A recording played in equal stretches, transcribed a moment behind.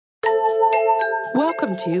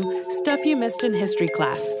Welcome to Stuff You Missed in History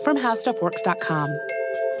Class from HowStuffWorks.com.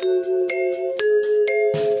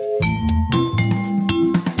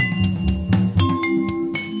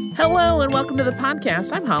 Hello and welcome to the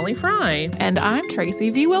podcast. I'm Holly Fry. And I'm Tracy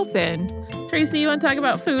V. Wilson. Tracy, you want to talk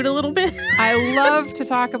about food a little bit? I love to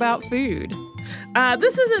talk about food.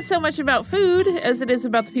 This isn't so much about food as it is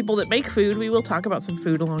about the people that make food. We will talk about some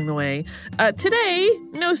food along the way. Today,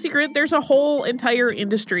 no secret, there's a whole entire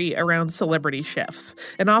industry around celebrity chefs.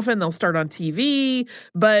 And often they'll start on TV,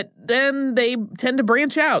 but then they tend to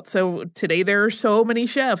branch out. So today there are so many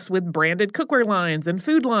chefs with branded cookware lines and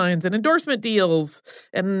food lines and endorsement deals.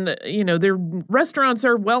 And, you know, their restaurants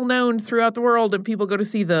are well known throughout the world and people go to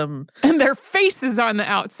see them. And their faces on the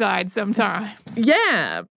outside sometimes.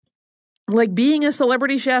 Yeah. Like being a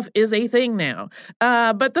celebrity chef is a thing now.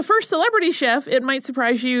 But the first celebrity chef, it might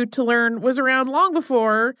surprise you to learn, was around long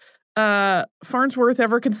before Farnsworth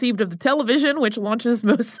ever conceived of the television, which launches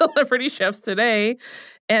most celebrity chefs today.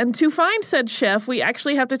 And to find said chef, we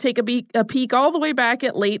actually have to take a peek all the way back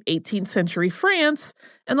at late 18th century France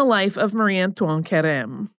and the life of Marie-Antoine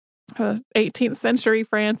Carême. 18th century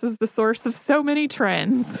France is the source of so many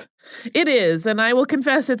trends. It is, and I will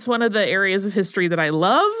confess it's one of the areas of history that I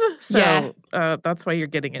love, so that's why you're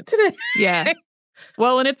getting it today. Yeah.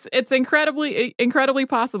 Well, and it's incredibly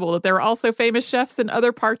possible that there are also famous chefs in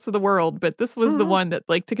other parts of the world, but this was the one that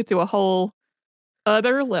took it to a whole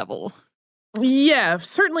other level. Yeah,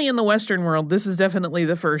 certainly in the Western world, this is definitely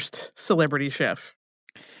the first celebrity chef.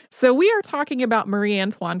 So we are talking about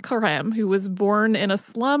Marie-Antoine Carême, who was born in a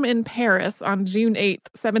slum in Paris on June 8th,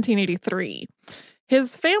 1783.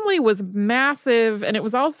 His family was massive, and it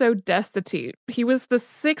was also destitute. He was the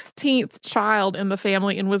 16th child in the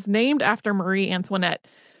family and was named after Marie Antoinette.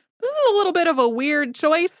 This is a little bit of a weird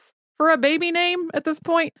choice for a baby name at this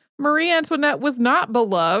point. Marie Antoinette was not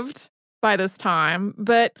beloved by this time,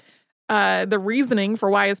 but the reasoning for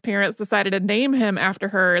why his parents decided to name him after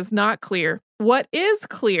her is not clear. What is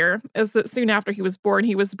clear is that soon after he was born,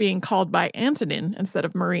 he was being called by Antonin instead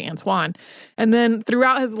of Marie Antoine. And then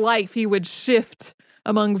throughout his life, he would shift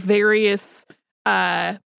among various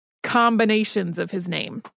combinations of his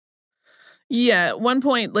name. Yeah, at one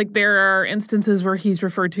point, there are instances where he's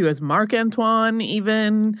referred to as Marc-Antoine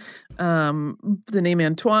even. The name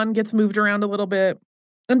Antoine gets moved around a little bit.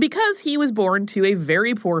 And because he was born to a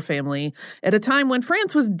very poor family at a time when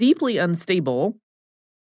France was deeply unstable,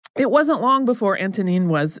 it wasn't long before Antonin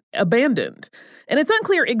was abandoned. And it's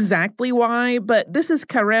unclear exactly why, but this is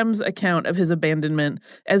Carême's account of his abandonment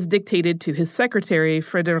as dictated to his secretary,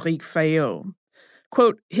 Frédéric Fayot.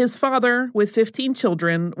 Quote, his father, with 15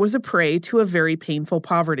 children, was a prey to a very painful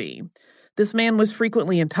poverty. This man was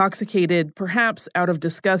frequently intoxicated, perhaps out of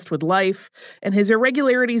disgust with life, and his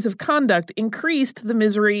irregularities of conduct increased the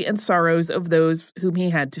misery and sorrows of those whom he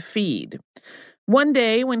had to feed. One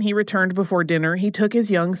day, when he returned before dinner, he took his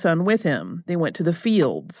young son with him. They went to the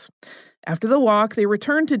fields. After the walk, they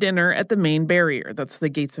returned to dinner at the main barrier. That's the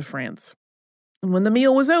gates of France. And when the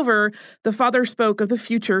meal was over, the father spoke of the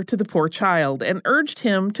future to the poor child and urged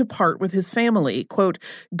him to part with his family. Quote,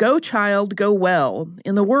 go, child, go well.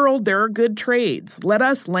 In the world there are good trades. Let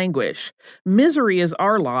us languish. Misery is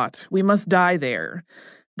our lot. We must die there.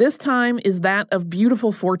 This time is that of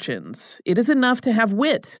beautiful fortunes. It is enough to have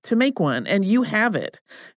wit to make one, and you have it.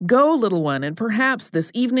 Go, little one, and perhaps this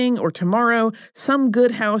evening or tomorrow some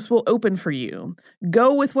good house will open for you.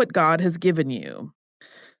 Go with what God has given you.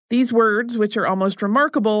 These words, which are almost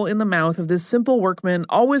remarkable in the mouth of this simple workman,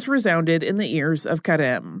 always resounded in the ears of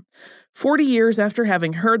Carême. 40 years after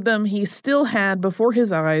having heard them, he still had before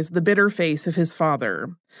his eyes the bitter face of his father.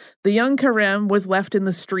 The young Carême was left in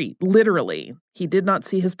the street, literally. He did not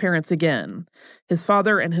see his parents again. His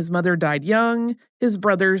father and his mother died young. His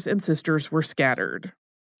brothers and sisters were scattered.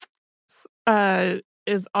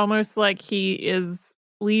 Is almost like he is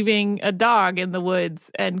leaving a dog in the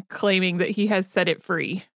woods and claiming that he has set it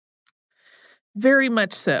free. Very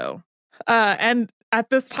much so. And at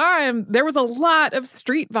this time, there was a lot of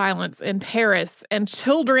street violence in Paris, and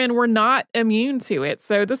children were not immune to it.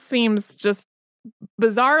 So this seems just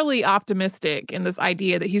bizarrely optimistic in this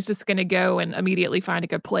idea that he's just going to go and immediately find a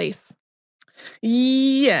good place.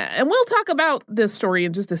 Yeah, and we'll talk about this story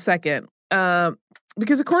in just a second.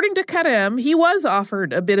 Because according to Carême, he was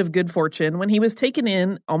offered a bit of good fortune when he was taken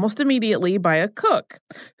in almost immediately by a cook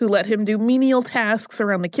who let him do menial tasks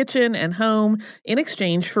around the kitchen and home in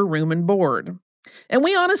exchange for room and board. And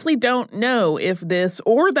we honestly don't know if this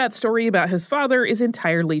or that story about his father is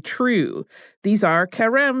entirely true. These are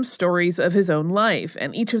Carême's stories of his own life,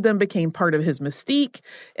 and each of them became part of his mystique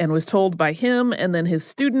and was told by him and then his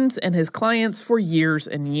students and his clients for years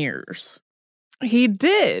and years. He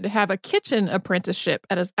did have a kitchen apprenticeship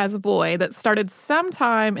as a boy that started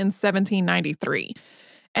sometime in 1793.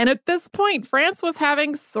 And at this point, France was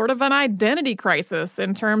having sort of an identity crisis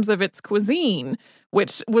in terms of its cuisine,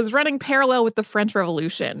 which was running parallel with the French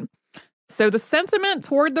Revolution. So the sentiment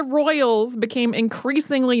toward the royals became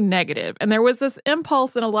increasingly negative, and there was this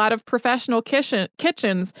impulse in a lot of professional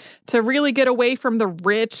kitchens to really get away from the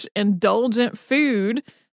rich, indulgent food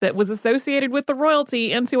that was associated with the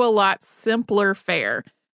royalty into a lot simpler fare.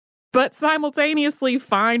 But simultaneously,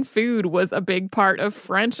 fine food was a big part of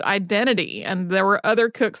French identity, and there were other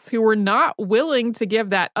cooks who were not willing to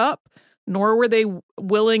give that up, nor were they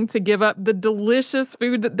willing to give up the delicious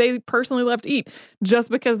food that they personally loved to eat just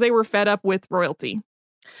because they were fed up with royalty.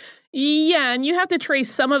 Yeah, and you have to trace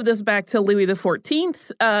some of this back to Louis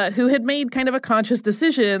XIV, who had made kind of a conscious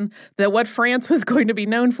decision that what France was going to be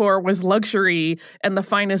known for was luxury and the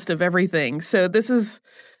finest of everything. So this is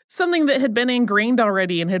something that had been ingrained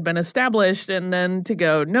already and had been established, and then to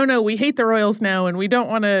go, no, we hate the royals now, and we don't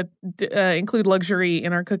want to include luxury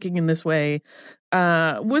in our cooking in this way,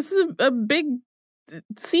 was a big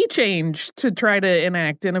sea change to try to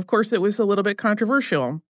enact. And of course, it was a little bit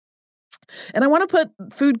controversial. And I want to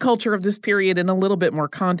put food culture of this period in a little bit more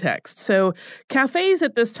context. So cafes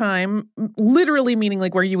at this time, literally meaning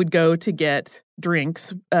like where you would go to get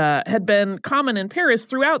drinks, had been common in Paris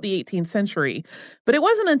throughout the 18th century. But it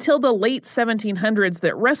wasn't until the late 1700s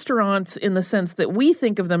that restaurants, in the sense that we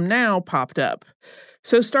think of them now, popped up.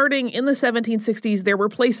 So starting in the 1760s, there were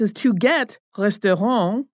places to get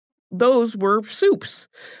restaurant. Those were soups.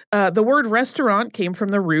 The word restaurant came from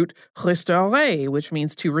the root restaurer, which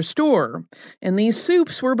means to restore. And these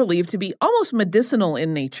soups were believed to be almost medicinal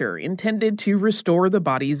in nature, intended to restore the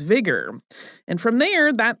body's vigor. And from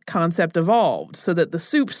there, that concept evolved, so that the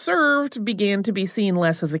soup served began to be seen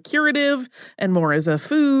less as a curative and more as a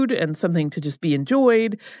food and something to just be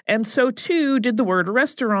enjoyed. And so, too, did the word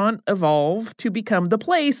restaurant evolve to become the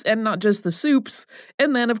place and not just the soups,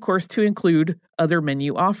 and then, of course, to include other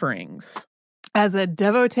menu offerings. As a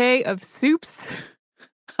devotee of soups,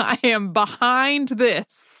 I am behind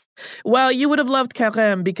this. Well, you would have loved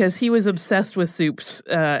Carême because he was obsessed with soups,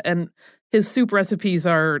 and his soup recipes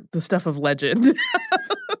are the stuff of legend.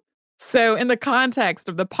 So in the context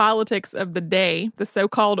of the politics of the day, the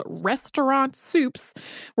so-called restaurant soups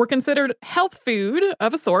were considered health food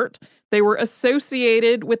of a sort. They were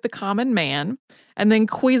associated with the common man. And then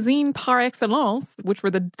cuisine par excellence, which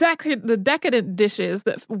were the decadent dishes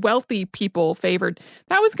that wealthy people favored,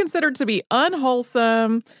 that was considered to be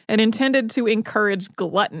unwholesome and intended to encourage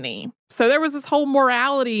gluttony. So there was this whole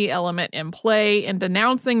morality element in play in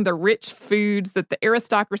denouncing the rich foods that the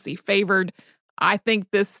aristocracy favored. I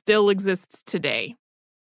think this still exists today.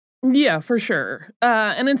 Yeah, for sure.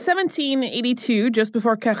 And in 1782, just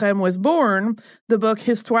before Carême was born, the book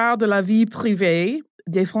Histoire de la vie privée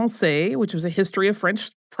des Français, which was a history of French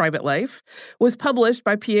private life, was published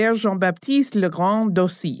by Pierre Jean-Baptiste Le Grand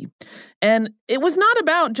d'Aussy. And it was not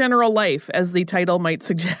about general life, as the title might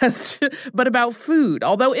suggest, but about food,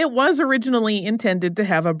 although it was originally intended to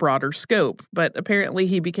have a broader scope. But apparently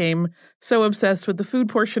he became so obsessed with the food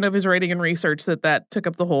portion of his writing and research that took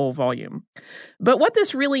up the whole volume. But what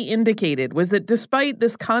this really indicated was that despite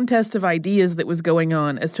this contest of ideas that was going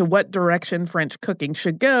on as to what direction French cooking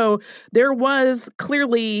should go, there was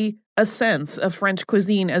clearly a sense of French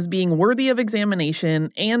cuisine as being worthy of examination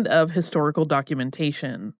and of historical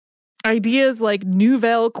documentation. Ideas like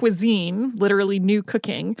nouvelle cuisine, literally new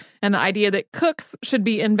cooking, and the idea that cooks should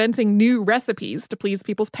be inventing new recipes to please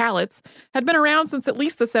people's palates had been around since at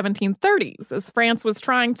least the 1730s, as France was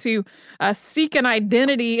trying to seek an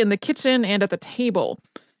identity in the kitchen and at the table.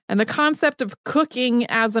 And the concept of cooking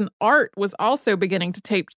as an art was also beginning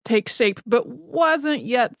to take shape, but wasn't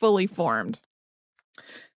yet fully formed.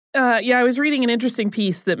 I was reading an interesting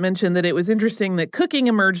piece that mentioned that it was interesting that cooking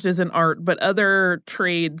emerged as an art, but other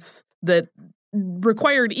trades that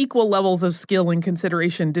required equal levels of skill and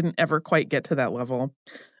consideration didn't ever quite get to that level.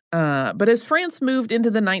 But as France moved into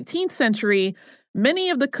the 19th century, many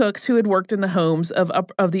of the cooks who had worked in the homes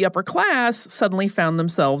of the upper class suddenly found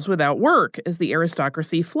themselves without work as the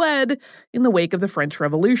aristocracy fled in the wake of the French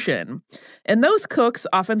Revolution. And those cooks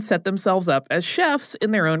often set themselves up as chefs in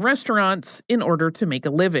their own restaurants in order to make a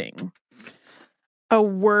living. A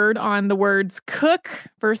word on the words cook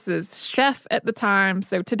versus chef at the time.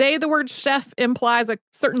 So today the word chef implies a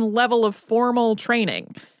certain level of formal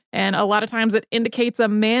training. And a lot of times it indicates a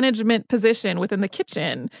management position within the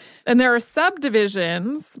kitchen. And there are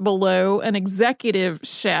subdivisions below an executive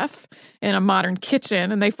chef in a modern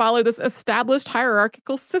kitchen. And they follow this established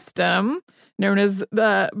hierarchical system known as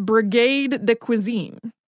the brigade de cuisine.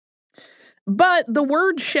 But the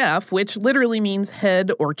word chef, which literally means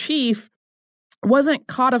head or chief, wasn't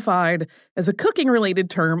codified as a cooking-related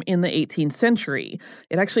term in the 18th century.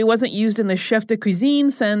 It actually wasn't used in the chef de cuisine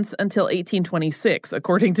sense until 1826,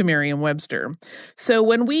 according to Merriam-Webster. So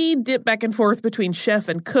when we dip back and forth between chef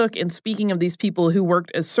and cook in speaking of these people who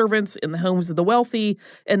worked as servants in the homes of the wealthy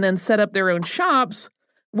and then set up their own shops,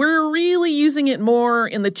 we're really using it more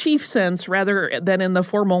in the chief sense rather than in the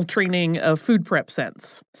formal training of food prep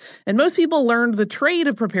sense. And most people learned the trade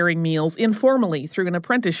of preparing meals informally through an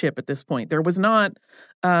apprenticeship at this point. There was not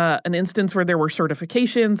an instance where there were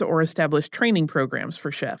certifications or established training programs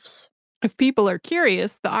for chefs. If people are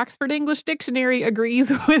curious, the Oxford English Dictionary agrees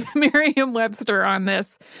with Merriam-Webster on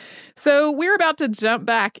this. So we're about to jump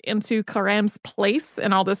back into Carême's place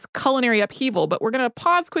in all this culinary upheaval, but we're going to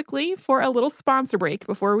pause quickly for a little sponsor break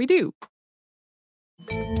before we do.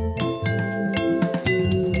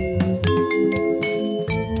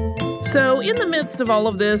 So in the midst of all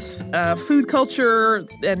of this food culture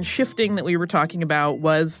and shifting that we were talking about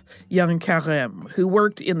was young Carême, who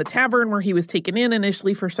worked in the tavern where he was taken in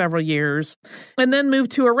initially for several years, and then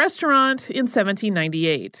moved to a restaurant in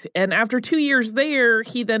 1798. And after 2 years there,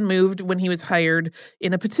 he then moved when he was hired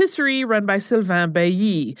in a patisserie run by Sylvain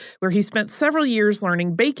Bailly, where he spent several years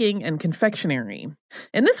learning baking and confectionery.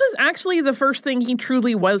 And this was actually the first thing he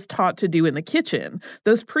truly was taught to do in the kitchen.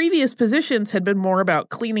 Those previous positions had been more about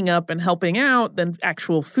cleaning up and helping out than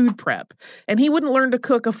actual food prep. And he wouldn't learn to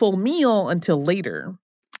cook a full meal until later.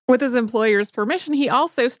 With his employer's permission, he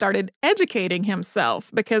also started educating himself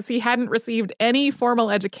because he hadn't received any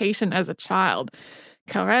formal education as a child.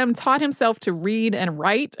 Carême taught himself to read and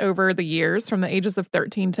write over the years from the ages of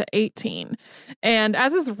 13 to 18. And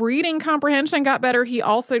as his reading comprehension got better, he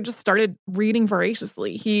also just started reading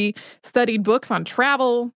voraciously. He studied books on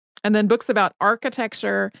travel and then books about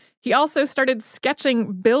architecture. He also started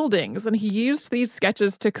sketching buildings, and he used these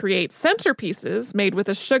sketches to create centerpieces made with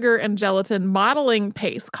a sugar and gelatin modeling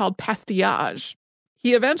paste called pastillage.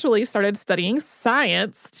 He eventually started studying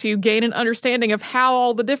science to gain an understanding of how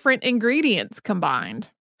all the different ingredients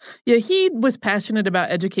combined. Yeah, he was passionate about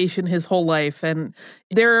education his whole life, and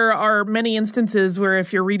there are many instances where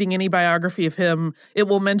if you're reading any biography of him, it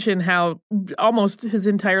will mention how almost his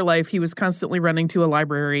entire life he was constantly running to a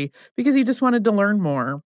library because he just wanted to learn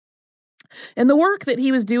more. And the work that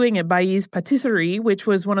he was doing at Bailly's Patisserie, which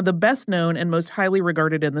was one of the best known and most highly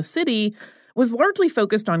regarded in the city, was largely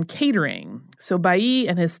focused on catering. So Bailly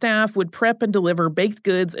and his staff would prep and deliver baked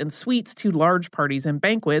goods and sweets to large parties and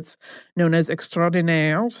banquets, known as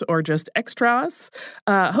extraordinaires or just extras,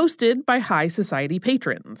 hosted by high society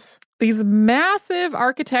patrons. These massive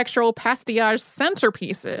architectural pastillage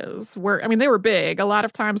centerpieces they were big. A lot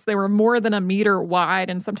of times they were more than a meter wide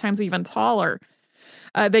and sometimes even taller.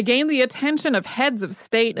 They gained the attention of heads of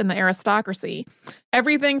state and the aristocracy.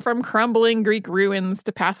 Everything from crumbling Greek ruins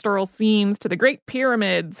to pastoral scenes to the Great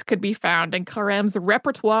Pyramids could be found in Carême's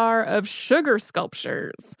repertoire of sugar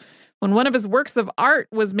sculptures. When one of his works of art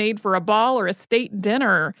was made for a ball or a state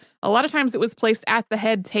dinner, a lot of times it was placed at the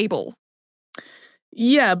head table.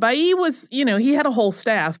 Yeah, Bailly was, he had a whole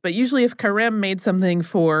staff, but usually if Carême made something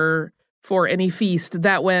for any feast,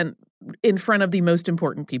 that went in front of the most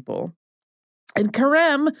important people. And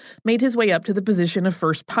Carême made his way up to the position of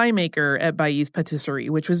first pie maker at Bailly's Patisserie,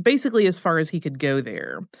 which was basically as far as he could go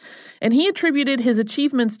there. And he attributed his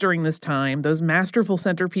achievements during this time, those masterful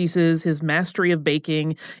centerpieces, his mastery of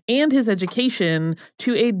baking, and his education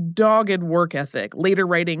to a dogged work ethic, later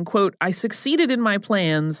writing, quote, "I succeeded in my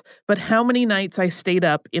plans, but how many nights I stayed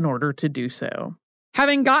up in order to do so."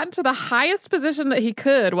 Having gotten to the highest position that he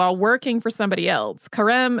could while working for somebody else,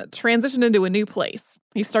 Carême transitioned into a new place.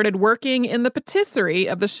 He started working in the patisserie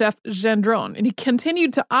of the chef Gendron, and he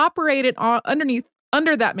continued to operate it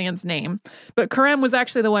under that man's name, but Carême was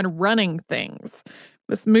actually the one running things.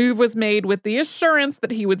 This move was made with the assurance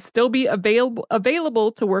that he would still be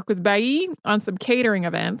available to work with Bailly on some catering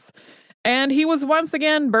events. And he was once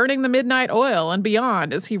again burning the midnight oil and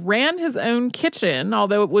beyond as he ran his own kitchen,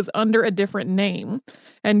 although it was under a different name,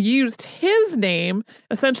 and used his name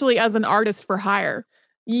essentially as an artist for hire.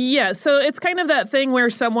 Yeah, so it's kind of that thing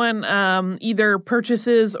where someone either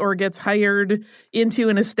purchases or gets hired into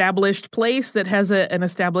an established place that has an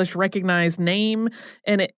established recognized name,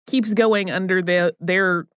 and it keeps going under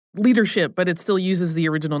their leadership, but it still uses the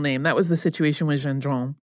original name. That was the situation with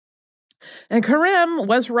Gendron. And Carême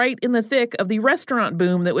was right in the thick of the restaurant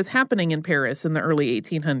boom that was happening in Paris in the early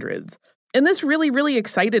 1800s. And this really, really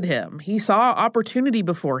excited him. He saw opportunity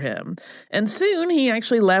before him. And soon he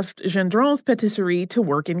actually left Gendron's patisserie to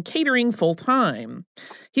work in catering full-time.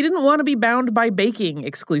 He didn't want to be bound by baking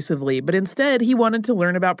exclusively, but instead he wanted to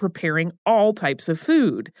learn about preparing all types of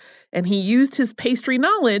food. And he used his pastry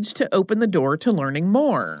knowledge to open the door to learning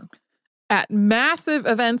more. At massive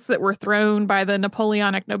events that were thrown by the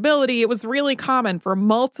Napoleonic nobility, it was really common for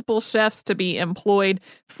multiple chefs to be employed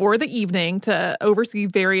for the evening to oversee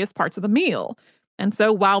various parts of the meal. And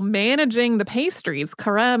so while managing the pastries,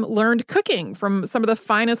 Carême learned cooking from some of the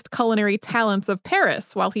finest culinary talents of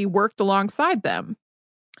Paris while he worked alongside them.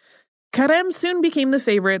 Carême soon became the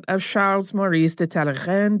favorite of Charles Maurice de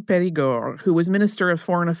Talleyrand-Périgord, who was Minister of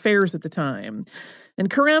Foreign Affairs at the time. And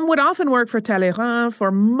Carême would often work for Talleyrand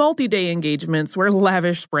for multi-day engagements where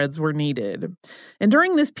lavish spreads were needed. And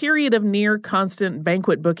during this period of near-constant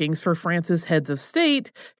banquet bookings for France's heads of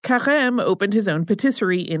state, Carême opened his own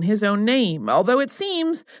patisserie in his own name, although it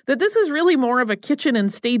seems that this was really more of a kitchen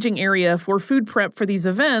and staging area for food prep for these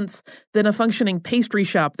events than a functioning pastry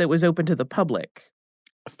shop that was open to the public.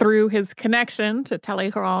 Through his connection to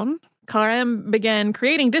Talleyrand, Carême began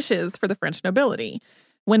creating dishes for the French nobility.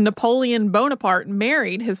 When Napoleon Bonaparte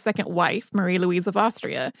married his second wife, Marie-Louise of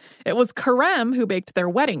Austria, it was Carême who baked their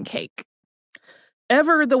wedding cake.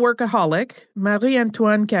 Ever the workaholic,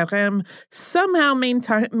 Marie-Antoine Carême somehow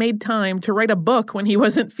made time to write a book when he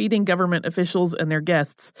wasn't feeding government officials and their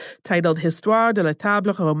guests, titled Histoire de la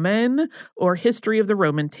table romaine, or History of the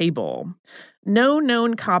Roman Table. No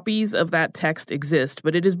known copies of that text exist,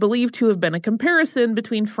 but it is believed to have been a comparison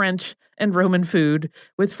between French and Roman food,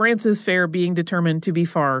 with France's fare being determined to be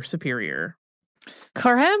far superior.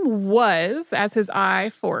 Carême was, as his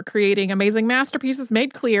eye for creating amazing masterpieces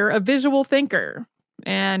made clear, a visual thinker.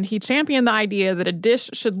 And he championed the idea that a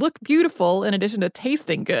dish should look beautiful in addition to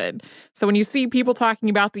tasting good. So when you see people talking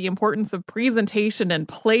about the importance of presentation and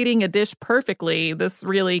plating a dish perfectly, this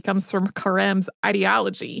really comes from Carême's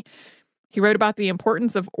ideology. He wrote about the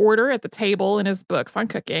importance of order at the table in his books on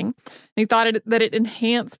cooking, and he thought that it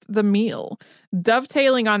enhanced the meal.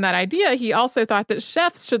 Dovetailing on that idea, he also thought that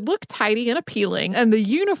chefs should look tidy and appealing, and the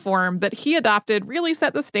uniform that he adopted really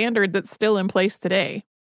set the standard that's still in place today.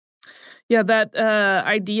 Yeah, that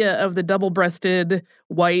idea of the double-breasted,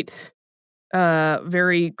 white,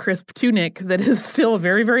 very crisp tunic that is still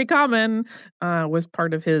very, very common was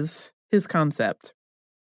part of his concept.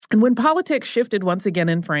 And when politics shifted once again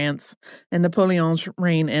in France and Napoleon's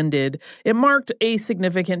reign ended, it marked a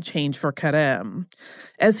significant change for Carême.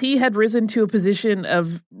 As he had risen to a position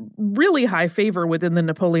of really high favor within the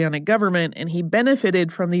Napoleonic government and he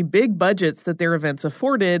benefited from the big budgets that their events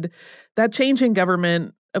afforded, that change in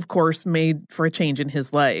government, of course, made for a change in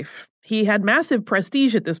his life. He had massive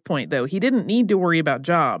prestige at this point, though. He didn't need to worry about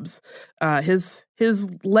jobs. His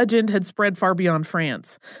legend had spread far beyond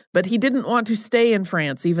France, but he didn't want to stay in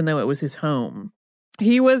France, even though it was his home.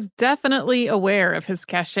 He was definitely aware of his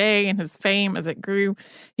cachet and his fame as it grew.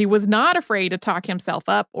 He was not afraid to talk himself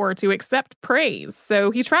up or to accept praise, so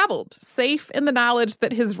he traveled, safe in the knowledge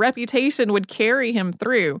that his reputation would carry him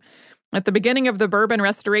through. At the beginning of the Bourbon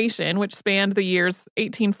Restoration, which spanned the years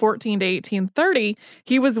 1814 to 1830,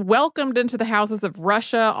 he was welcomed into the houses of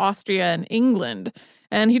Russia, Austria, and England.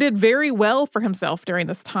 And he did very well for himself during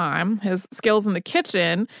this time. His skills in the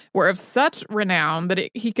kitchen were of such renown that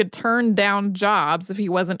he could turn down jobs if he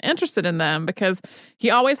wasn't interested in them because he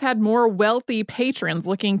always had more wealthy patrons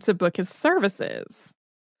looking to book his services.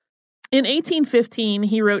 In 1815,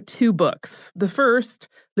 he wrote 2 books. The first,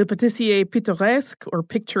 Le Pâtissier Pittoresque, or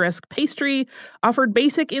Picturesque Pastry, offered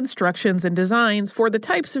basic instructions and designs for the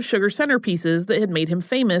types of sugar centerpieces that had made him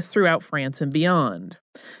famous throughout France and beyond.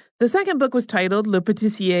 The second book was titled Le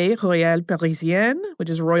Pâtissier Royal Parisien, which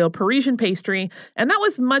is Royal Parisian Pastry, and that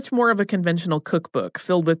was much more of a conventional cookbook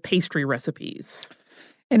filled with pastry recipes.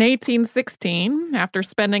 In 1816, after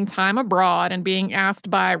spending time abroad and being asked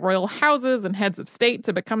by royal houses and heads of state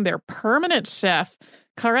to become their permanent chef,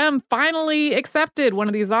 Carême finally accepted one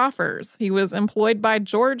of these offers. He was employed by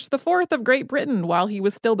George IV of Great Britain while he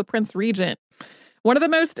was still the Prince Regent. One of the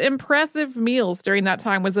most impressive meals during that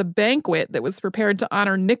time was a banquet that was prepared to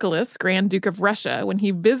honor Nicholas, Grand Duke of Russia, when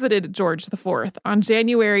he visited George IV on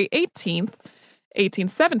January 18th,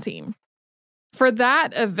 1817. For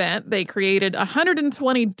that event, they created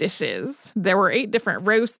 120 dishes. There were 8 different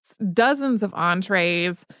roasts, dozens of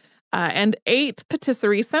entrees, and 8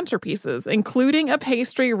 patisserie centerpieces, including a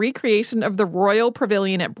pastry recreation of the Royal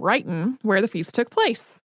Pavilion at Brighton, where the feast took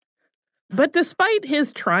place. But despite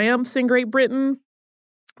his triumphs in Great Britain,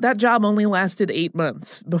 That job only lasted 8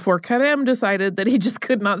 months before Carême decided that he just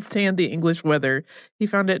could not stand the English weather. He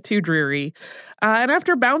found it too dreary. And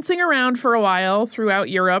after bouncing around for a while throughout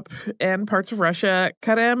Europe and parts of Russia,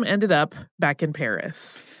 Carême ended up back in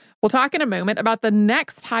Paris. We'll talk in a moment about the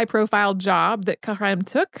next high-profile job that Carême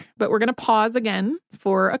took, but we're going to pause again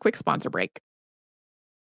for a quick sponsor break.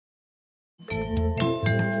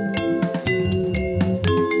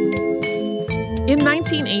 In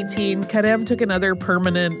 1918, Carême took another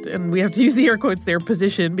permanent, and we have to use the air quotes there,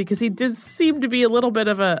 position, because he did seem to be a little bit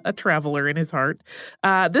of a traveler in his heart.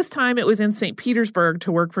 This time it was in St. Petersburg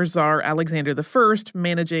to work for Tsar Alexander I,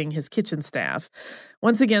 managing his kitchen staff.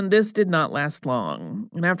 Once again, this did not last long.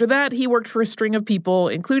 And after that, he worked for a string of people,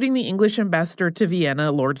 including the English ambassador to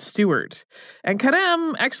Vienna, Lord Stuart. And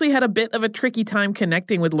Carême actually had a bit of a tricky time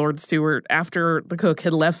connecting with Lord Stuart after the cook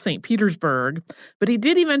had left St. Petersburg, but he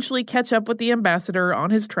did eventually catch up with the ambassador on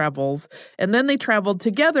his travels, and then they traveled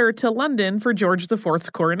together to London for George IV's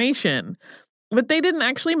coronation. But they didn't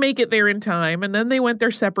actually make it there in time, and then they went their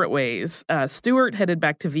separate ways. Stuart headed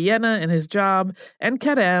back to Vienna in his job, and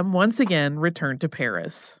Carême once again returned to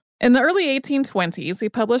Paris. In the early 1820s, he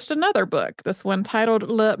published another book, this one titled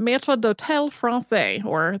Le Maître d'Hôtel Français,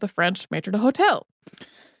 or the French Maître d'Hôtel.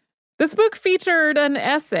 This book featured an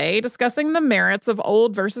essay discussing the merits of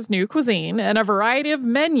old versus new cuisine and a variety of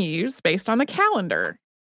menus based on the calendar.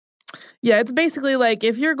 Yeah, it's basically like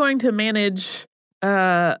if you're going to manage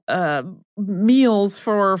meals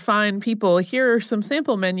for fine people, here are some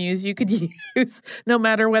sample menus you could use, no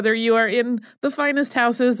matter whether you are in the finest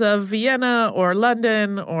houses of Vienna or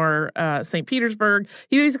London or St. Petersburg.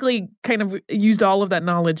 He basically kind of used all of that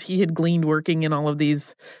knowledge he had gleaned working in all of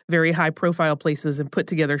these very high-profile places and put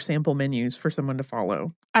together sample menus for someone to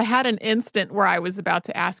follow. I had an instant where I was about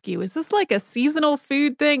to ask you, is this like a seasonal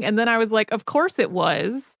food thing? And then I was like, of course it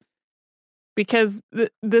was, because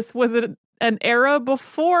this was an era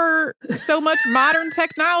before so much modern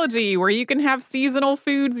technology where you can have seasonal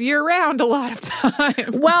foods year-round a lot of time.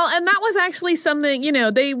 Well, and that was actually something,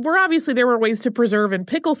 there were ways to preserve and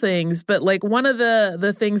pickle things, but like one of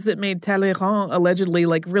the things that made Talleyrand allegedly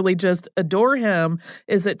like really just adore him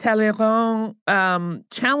is that Talleyrand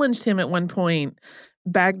challenged him at one point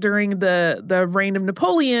back during the reign of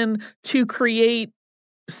Napoleon to create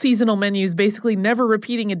seasonal menus, basically never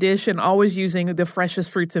repeating a dish and always using the freshest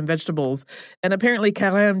fruits and vegetables. And apparently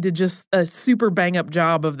Carême did just a super bang-up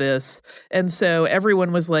job of this. And so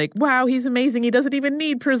everyone was like, wow, he's amazing. He doesn't even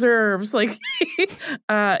need preserves. Like,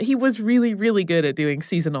 he was really, really good at doing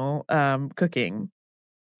seasonal cooking.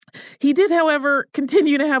 He did, however,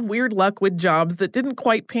 continue to have weird luck with jobs that didn't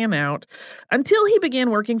quite pan out until he began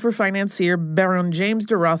working for financier Baron James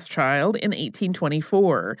de Rothschild in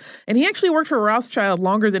 1824. And he actually worked for Rothschild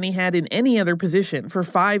longer than he had in any other position, for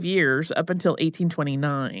 5 years up until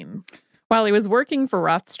 1829. While he was working for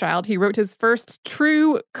Rothschild, he wrote his first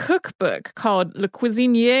true cookbook called Le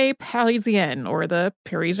Cuisinier Parisien, or the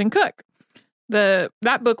Parisian Cook.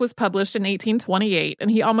 That book was published in 1828, and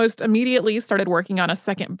he almost immediately started working on a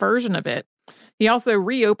second version of it. He also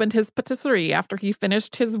reopened his patisserie after he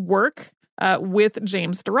finished his work with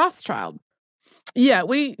James de Rothschild. Yeah,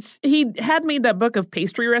 he had made that book of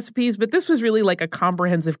pastry recipes, but this was really like a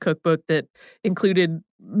comprehensive cookbook that included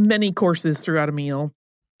many courses throughout a meal.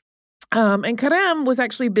 And Carême was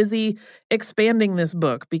actually busy expanding this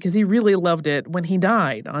book because he really loved it when he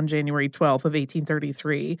died on January 12th of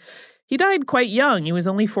 1833. He died quite young. He was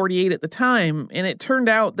only 48 at the time, and it turned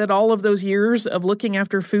out that all of those years of looking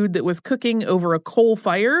after food that was cooking over a coal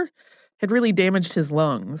fire had really damaged his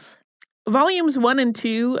lungs. Volumes 1 and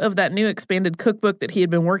 2 of that new expanded cookbook that he had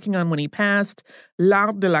been working on when he passed,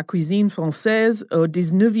 L'Art de la Cuisine Française au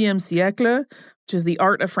XIXe siècle, which is the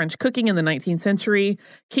art of French cooking in the 19th century,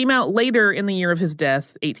 came out later in the year of his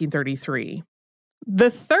death, 1833.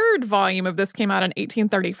 The third volume of this came out in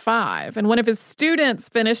 1835, and one of his students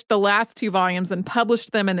finished the last 2 volumes and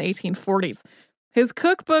published them in the 1840s. His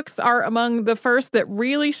cookbooks are among the first that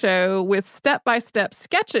really show, with step-by-step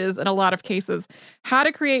sketches in a lot of cases, how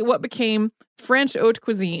to create what became French haute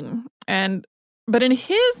cuisine. But in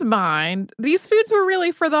his mind, these foods were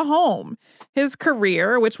really for the home. His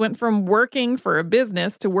career, which went from working for a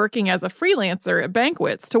business to working as a freelancer at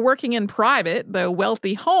banquets to working in private, though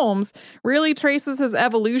wealthy homes, really traces his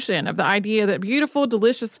evolution of the idea that beautiful,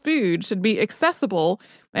 delicious food should be accessible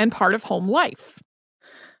and part of home life.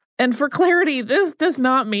 And for clarity, this does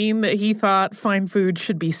not mean that he thought fine food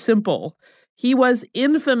should be simple. He was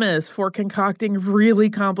infamous for concocting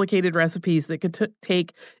really complicated recipes that could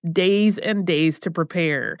take days and days to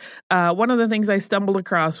prepare. One of the things I stumbled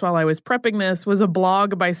across while I was prepping this was a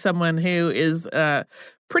blog by someone who is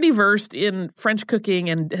pretty versed in French cooking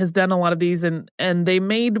and has done a lot of these. And they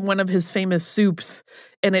made one of his famous soups,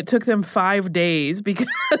 and it took them 5 days because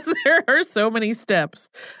there are so many steps.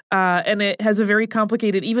 And it has a very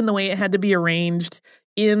complicated, even the way it had to be arranged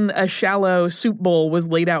in a shallow soup bowl was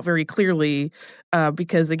laid out very clearly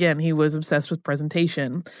because, again, he was obsessed with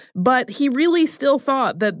presentation. But he really still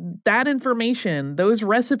thought that information, those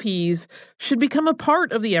recipes, should become a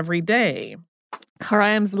part of the everyday.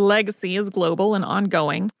 Carême's legacy is global and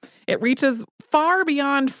ongoing. It reaches far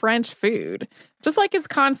beyond French food. Just like his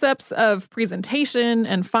concepts of presentation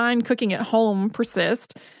and fine cooking at home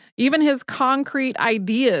persist, even his concrete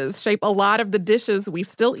ideas shape a lot of the dishes we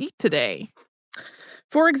still eat today.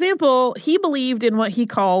 For example, he believed in what he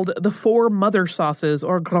called the 4 mother sauces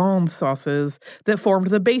or grand sauces that formed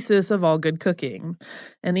the basis of all good cooking.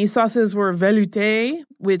 And these sauces were velouté,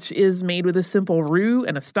 which is made with a simple roux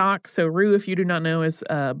and a stock. So roux, if you do not know, is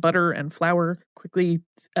butter and flour quickly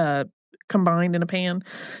combined in a pan,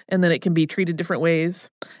 and then it can be treated different ways.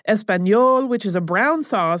 Espagnole, which is a brown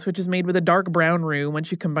sauce, which is made with a dark brown roux.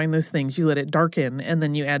 Once you combine those things, you let it darken, and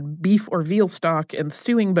then you add beef or veal stock and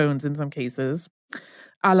stewing bones in some cases.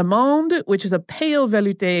 Allemande, which is a pale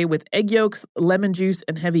velouté with egg yolks, lemon juice,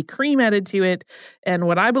 and heavy cream added to it. And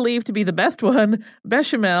what I believe to be the best one,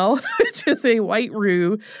 bechamel, which is a white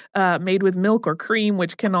roux made with milk or cream,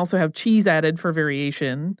 which can also have cheese added for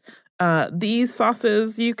variation. These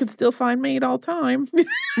sauces you could still find made all time.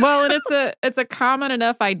 Well, and it's a common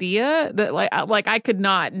enough idea that like I could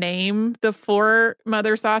not name the 4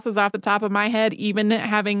 mother sauces off the top of my head, even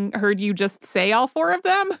having heard you just say all 4 of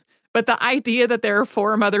them. But the idea that there are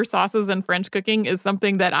 4 mother sauces in French cooking is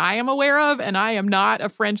something that I am aware of, and I am not a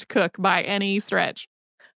French cook by any stretch.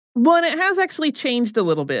 Well, and it has actually changed a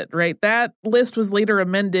little bit, right? That list was later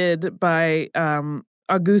amended by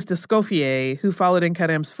Auguste Escoffier, who followed in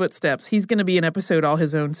Carême's footsteps. He's going to be an episode all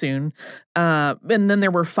his own soon. And then there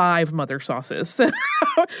were 5 mother sauces.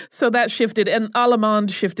 So that shifted, and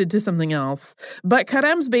Allemande shifted to something else. But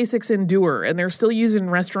Carême's basics endure, and they're still used in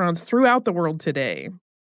restaurants throughout the world today.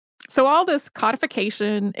 So all this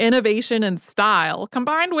codification, innovation, and style,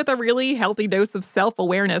 combined with a really healthy dose of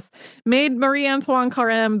self-awareness, made Marie-Antoine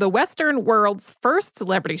Carême the Western world's first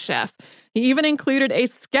celebrity chef. He even included a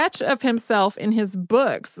sketch of himself in his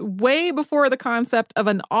books way before the concept of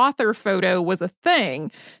an author photo was a thing,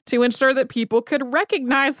 to ensure that people could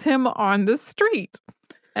recognize him on the street.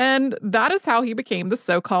 And that is how he became the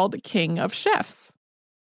so-called king of chefs.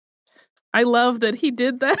 I love that he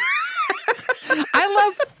did that. I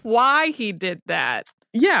love why he did that.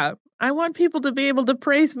 Yeah, I want people to be able to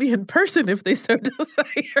praise me in person if they so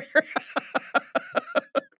desire.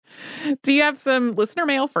 Do you have some listener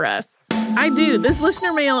mail for us? I do. This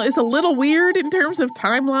listener mail is a little weird in terms of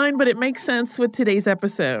timeline, but it makes sense with today's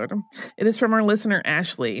episode. It is from our listener,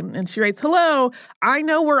 Ashley, and she writes, "Hello, I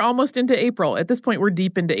know we're almost into April." At this point, we're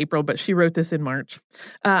deep into April, but she wrote this in March.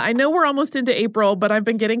 "I know we're almost into April, but I've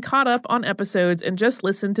been getting caught up on episodes and just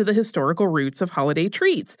listened to the historical roots of holiday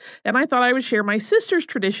treats. And I thought I would share my sister's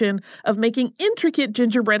tradition of making intricate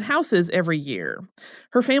gingerbread houses every year.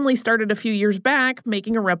 Her family started a few years back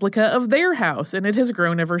making a replica of their house, and it has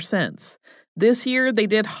grown ever since. This year, they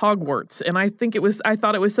did Hogwarts, and I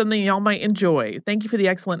thought it was something y'all might enjoy. Thank you for the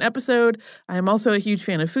excellent episode. I am also a huge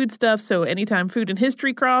fan of food stuff, so anytime food and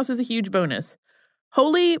history cross is a huge bonus."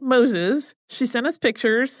 Holy Moses, she sent us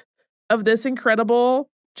pictures of this incredible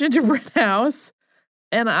gingerbread house,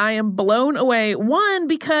 and I am blown away. One,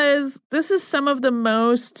 because this is some of the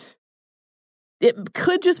most... It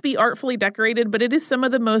could just be artfully decorated, but it is some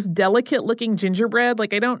of the most delicate-looking gingerbread.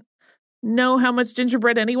 Like, I don't know how much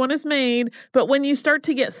gingerbread anyone has made, but when you start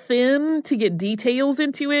to get thin, to get details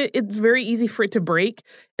into it, it's very easy for it to break.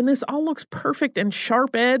 And this all looks perfect and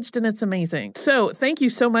sharp-edged, and it's amazing. So thank you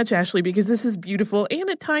so much, Ashley, because this is beautiful,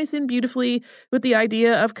 and it ties in beautifully with the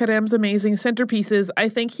idea of Carême's amazing centerpieces. I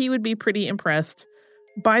think he would be pretty impressed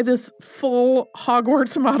by this full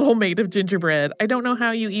Hogwarts model made of gingerbread. I don't know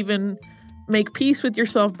how you even make peace with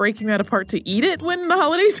yourself breaking that apart to eat it when the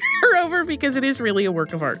holidays are over, because it is really a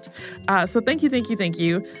work of art. So thank you.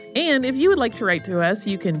 And if you would like to write to us,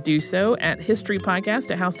 you can do so at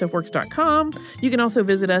historypodcast@howstuffworks.com. You can also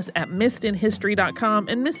visit us at missedinhistory.com,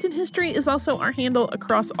 and Missed in History is also our handle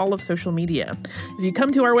across all of social media. If you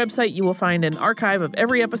come to our website, you will find an archive of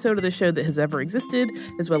every episode of the show that has ever existed,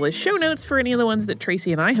 as well as show notes for any of the ones that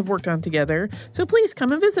Tracy and I have worked on together. So please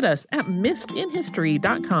come and visit us at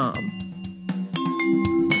missedinhistory.com.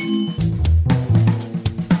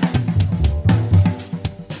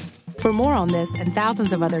 For more on this and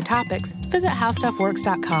thousands of other topics, visit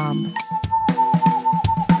howstuffworks.com.